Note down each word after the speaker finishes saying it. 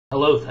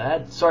Hello,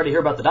 Thad. Sorry to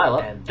hear about the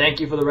dial-up, and thank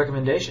you for the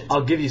recommendation.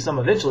 I'll give you some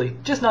eventually,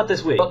 just not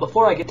this week. But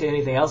before I get to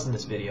anything else in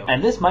this video,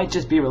 and this might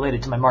just be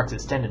related to my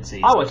Marxist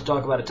tendencies, I want to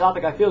talk about a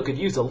topic I feel could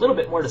use a little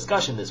bit more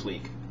discussion this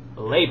week.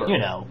 Labor. You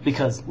know,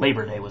 because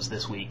Labor Day was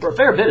this week. For a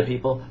fair bit of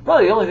people,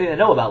 probably the only thing they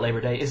know about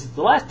Labor Day is it's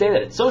the last day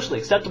that it's socially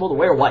acceptable to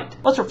wear white.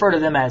 Let's refer to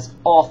them as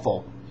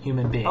awful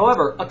human beings.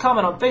 However, a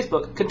comment on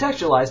Facebook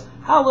contextualized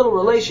how little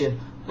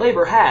relation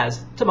labor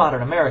has to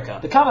modern America.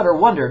 The commenter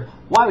wondered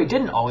why we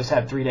didn't always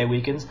have 3-day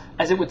weekends,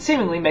 as it would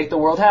seemingly make the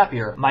world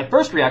happier. My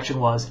first reaction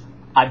was,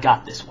 I've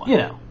got this one. You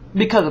know,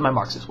 because of my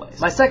Marxist ways.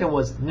 My second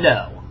was,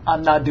 no,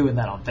 I'm not doing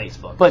that on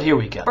Facebook. But here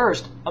we go.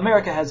 First,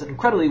 America has an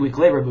incredibly weak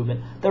labor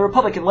movement that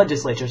Republican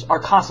legislatures are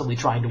constantly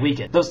trying to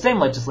weaken. Those same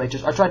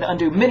legislatures are trying to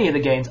undo many of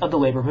the gains of the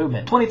labor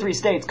movement. 23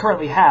 states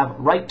currently have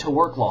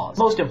right-to-work laws.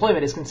 Most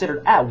employment is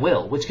considered at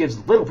will, which gives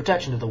little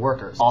protection to the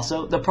workers.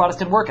 Also, the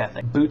Protestant work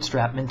ethic,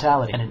 bootstrap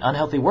mentality, and an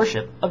unhealthy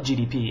worship of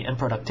GDP and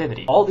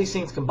productivity. All these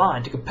things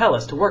combine to compel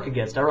us to work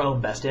against our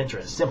own best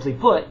interests. Simply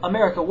put,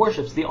 America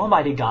worships the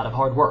almighty God of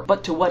hard work.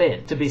 But to what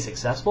end? To be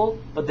successful?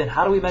 But then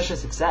how do we measure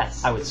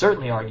success? I would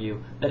certainly argue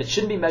that it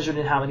shouldn't be measured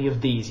in how many of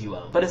these you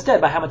own, but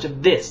instead by how much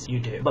of this you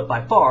do. But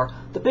by far,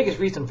 the biggest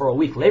reason for a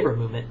weak labor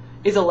movement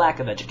is a lack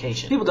of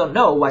education. People don't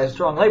know why a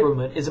strong labor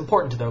movement is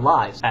important to their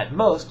lives. At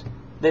most,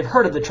 they've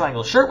heard of the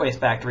Triangle Shirtwaist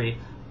Factory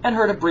and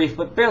heard a brief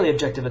but barely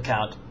objective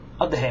account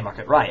of the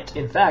Haymarket Riot.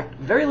 In fact,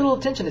 very little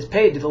attention is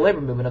paid to the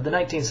labor movement of the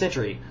 19th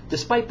century,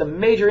 despite the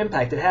major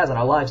impact it has on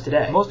our lives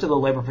today. Most of the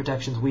labor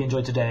protections we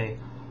enjoy today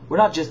were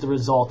not just the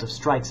result of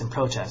strikes and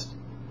protests,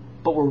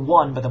 but were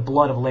won by the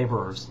blood of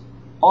laborers,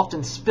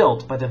 often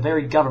spilt by the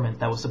very government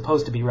that was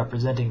supposed to be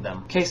representing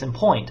them. Case in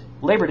point,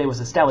 Labor Day was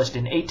established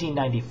in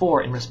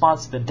 1894 in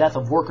response to the death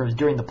of workers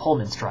during the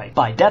Pullman strike.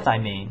 By death, I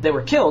mean they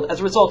were killed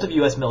as a result of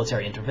U.S.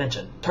 military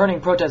intervention.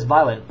 Turning protests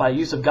violent by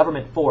use of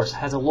government force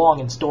has a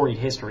long and storied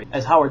history.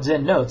 As Howard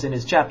Zinn notes in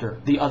his chapter,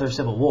 The Other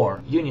Civil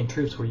War, Union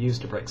troops were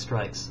used to break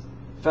strikes.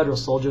 Federal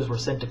soldiers were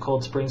sent to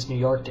Cold Springs, New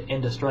York to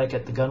end a strike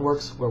at the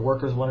gunworks where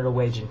workers wanted a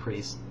wage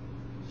increase.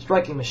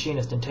 Striking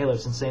machinists and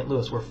tailors in St.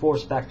 Louis were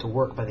forced back to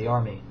work by the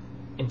Army.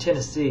 In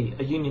Tennessee,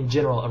 a Union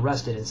general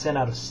arrested and sent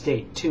out of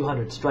state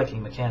 200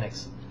 striking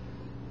mechanics.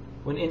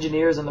 When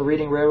engineers on the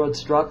Reading Railroad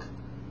struck,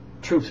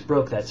 troops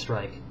broke that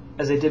strike,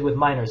 as they did with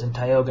miners in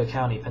Tioga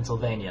County,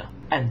 Pennsylvania.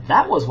 And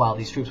that was while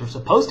these troops were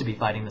supposed to be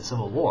fighting the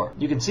Civil War.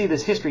 You can see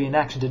this history in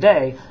action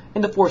today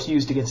in the force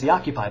used against the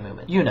Occupy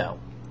movement. You know,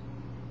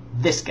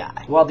 this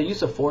guy. While the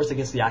use of force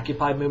against the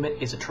Occupy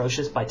movement is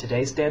atrocious by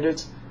today's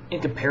standards,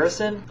 in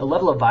comparison, the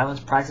level of violence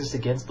practiced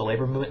against the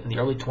labor movement in the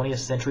early 20th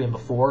century and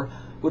before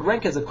would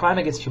rank as a crime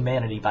against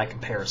humanity by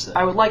comparison.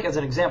 I would like as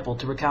an example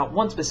to recount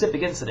one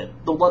specific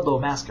incident, the Ludlow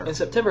Massacre. In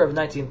September of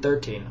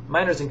 1913,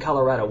 miners in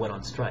Colorado went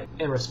on strike.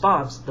 In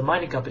response, the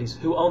mining companies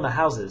who owned the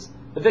houses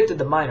evicted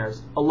the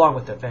miners along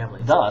with their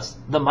families. Thus,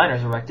 the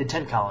miners erected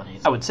tent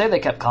colonies. I would say they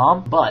kept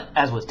calm, but,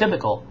 as was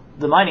typical,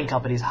 the mining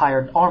companies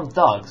hired armed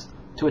thugs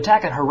to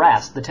attack and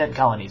harass the tent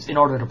colonies in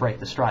order to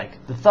break the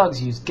strike. The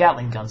thugs used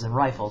Gatling guns and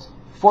rifles,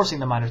 forcing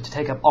the miners to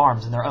take up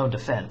arms in their own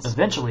defense.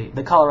 Eventually,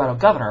 the Colorado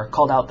governor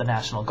called out the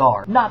National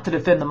Guard, not to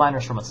defend the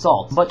miners from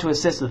assault, but to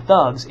assist the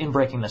thugs in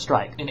breaking the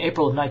strike. In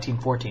April of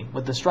 1914,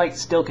 with the strike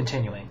still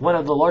continuing, one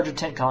of the larger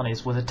tent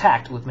colonies was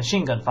attacked with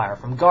machine gun fire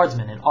from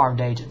guardsmen and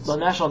armed agents. The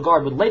National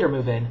Guard would later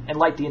move in and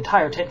light the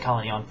entire tent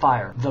colony on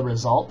fire. The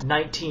result?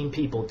 19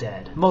 people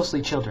dead,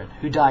 mostly children,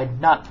 who died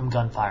not from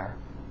gunfire,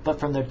 but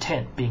from their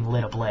tent being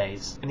lit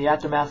ablaze. In the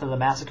aftermath of the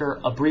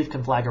massacre, a brief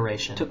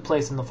conflagration took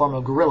place in the form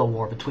of guerrilla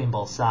war between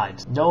both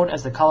sides, known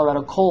as the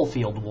Colorado Coal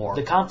Field War.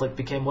 The conflict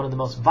became one of the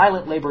most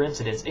violent labor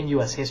incidents in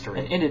U.S. history,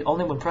 and ended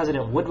only when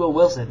President Woodrow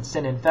Wilson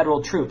sent in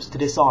federal troops to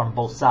disarm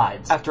both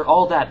sides. After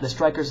all that, the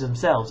strikers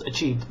themselves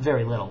achieved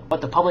very little,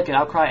 but the public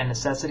outcry and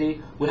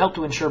necessity would help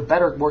to ensure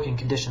better working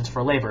conditions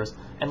for laborers,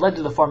 and led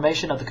to the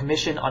formation of the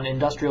Commission on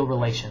Industrial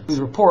Relations, whose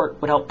report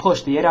would help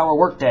push the 8-hour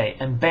workday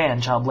and ban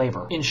child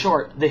labor. In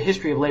short, the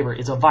history of labor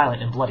is a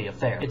violent and bloody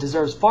affair. It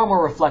deserves far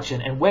more reflection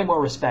and way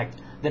more respect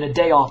than a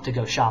day off to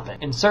go shopping.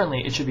 And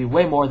certainly it should be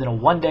way more than a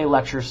one-day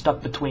lecture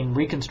stuck between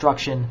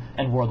Reconstruction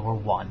and World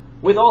War I.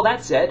 With all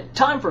that said,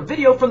 time for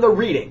video from the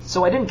reading.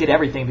 So I didn't get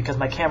everything because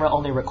my camera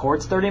only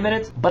records 30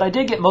 minutes, but I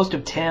did get most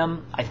of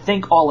Tim, I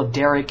think all of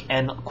Derek,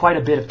 and quite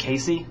a bit of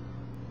Casey,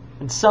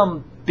 and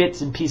some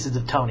bits and pieces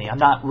of Tony. I'm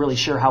not really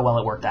sure how well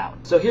it worked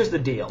out. So here's the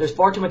deal. There's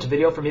far too much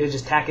video for me to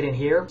just tack it in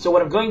here. So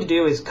what I'm going to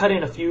do is cut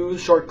in a few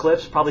short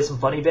clips, probably some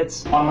funny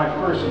bits. On my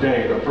first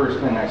day, the first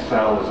thing I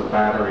sell is a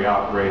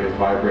battery-operated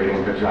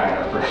vibrating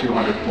vagina for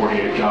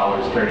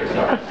 $248.37.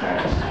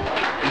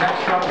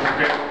 Next up is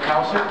Vic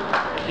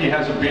Cowsitt. He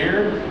has a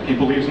beard. He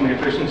believes in the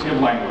efficiency of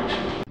language.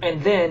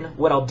 And then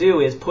what I'll do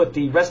is put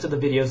the rest of the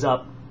videos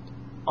up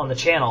on the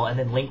channel and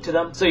then link to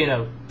them. So, you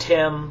know,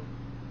 Tim,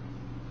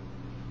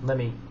 let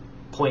me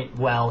point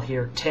well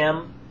here.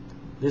 Tim,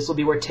 this will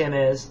be where Tim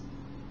is.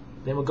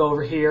 Then we'll go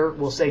over here.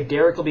 We'll say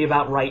Derek will be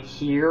about right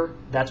here.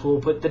 That's where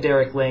we'll put the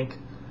Derek link.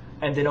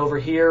 And then over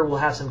here we'll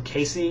have some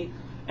Casey.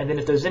 And then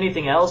if there's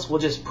anything else, we'll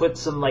just put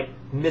some like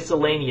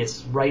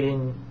miscellaneous right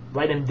in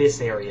right in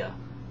this area.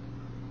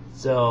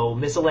 So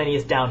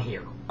miscellaneous down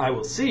here. I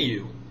will see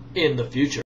you in the future.